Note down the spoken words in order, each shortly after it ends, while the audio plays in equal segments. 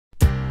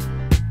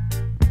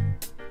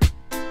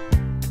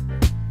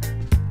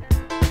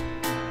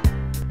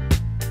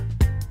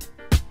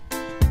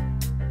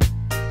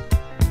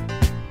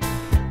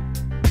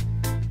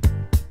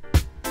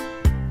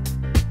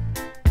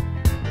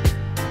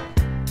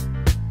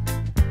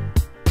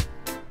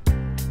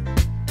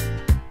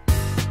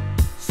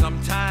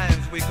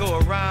we go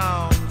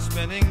around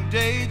spinning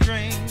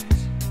daydreams,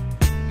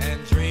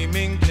 and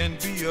dreaming can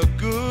be a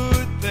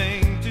good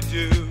thing to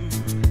do.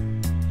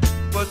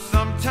 But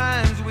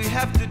sometimes we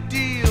have to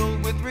deal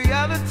with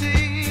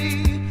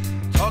reality,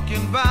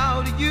 talking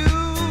about you,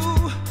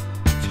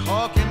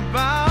 talking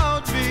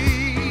about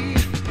me.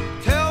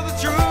 Tell the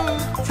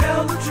truth,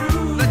 tell the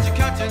truth, let your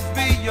conscience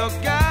be your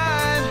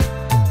guide.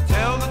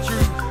 Tell the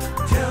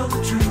truth, tell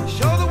the truth,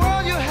 show the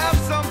world you have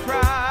some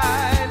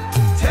pride.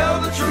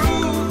 Tell the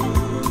truth,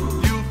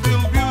 you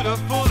feel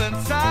beautiful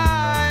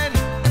inside.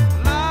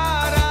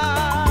 La-da.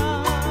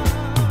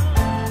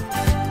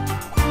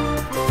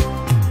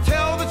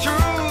 Tell the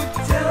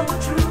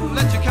truth,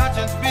 let your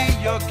conscience be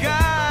your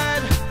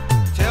guide.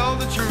 Tell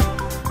the truth,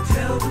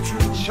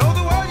 show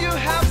the world you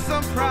have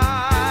some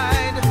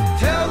pride.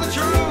 Tell the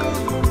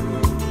truth,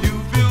 you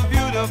feel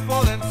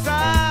beautiful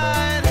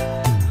inside.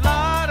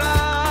 La-da.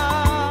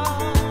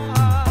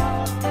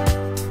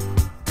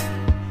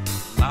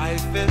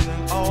 Life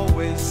isn't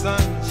always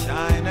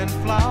sunshine and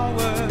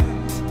flowers.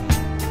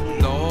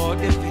 Lord,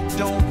 if it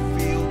don't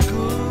feel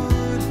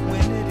good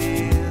when it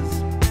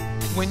is.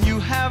 When you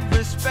have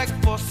respect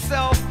for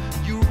self,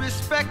 you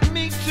respect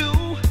me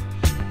too.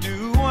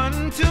 Do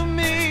unto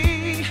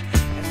me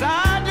as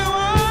I do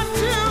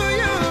unto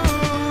you.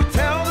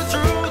 Tell the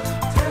truth,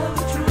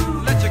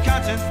 let your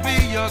conscience be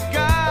your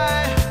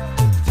guide.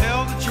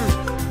 Tell the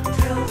truth,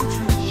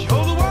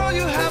 show the world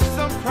you have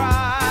some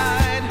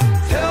pride.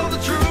 Tell the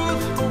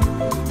truth,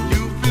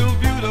 you feel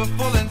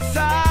beautiful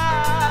inside.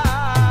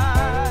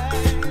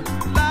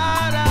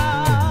 La-da.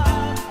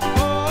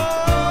 Oh,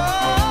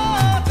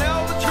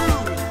 tell the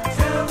truth,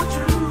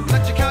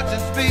 let your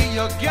conscience be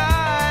your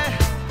guide.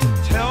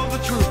 Tell the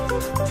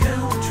truth,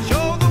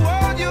 show the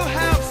world you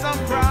have some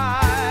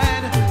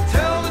pride.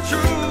 Tell the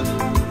truth,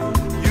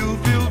 you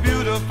feel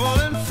beautiful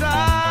inside.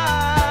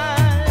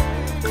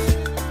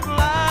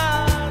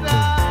 La-da.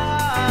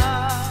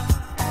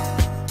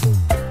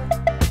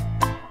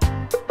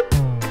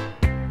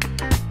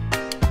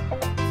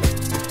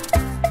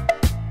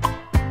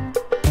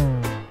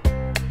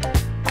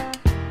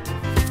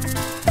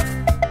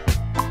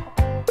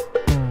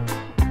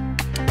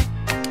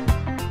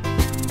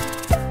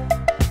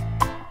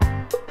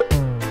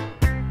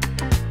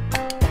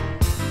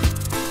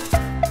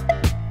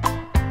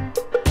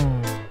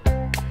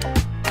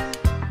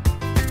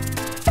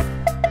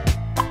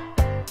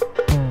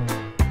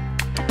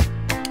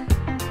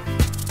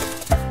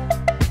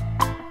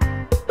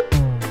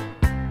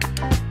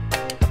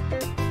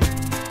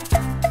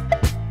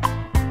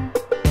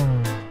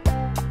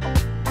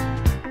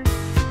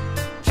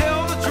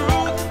 Tell the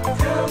truth,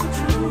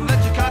 let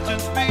your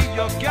conscience be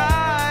your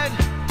guide.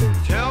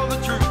 Tell the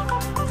truth,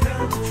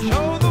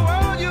 show the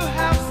world you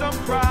have some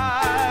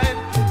pride.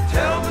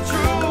 Tell the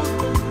truth,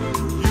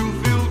 you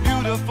feel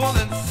beautiful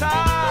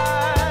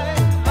inside.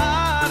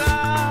 La-da.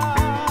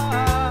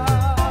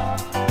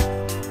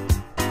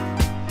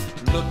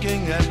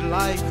 Looking at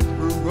life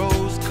through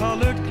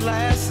rose-colored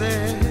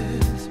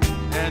glasses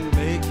and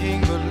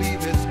making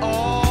believe it's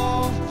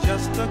all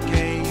just a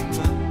game.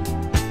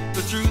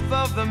 The truth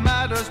of the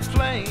matter's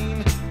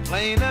plain,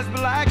 plain as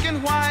black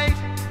and white.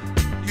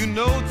 You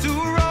know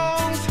two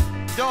wrongs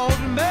don't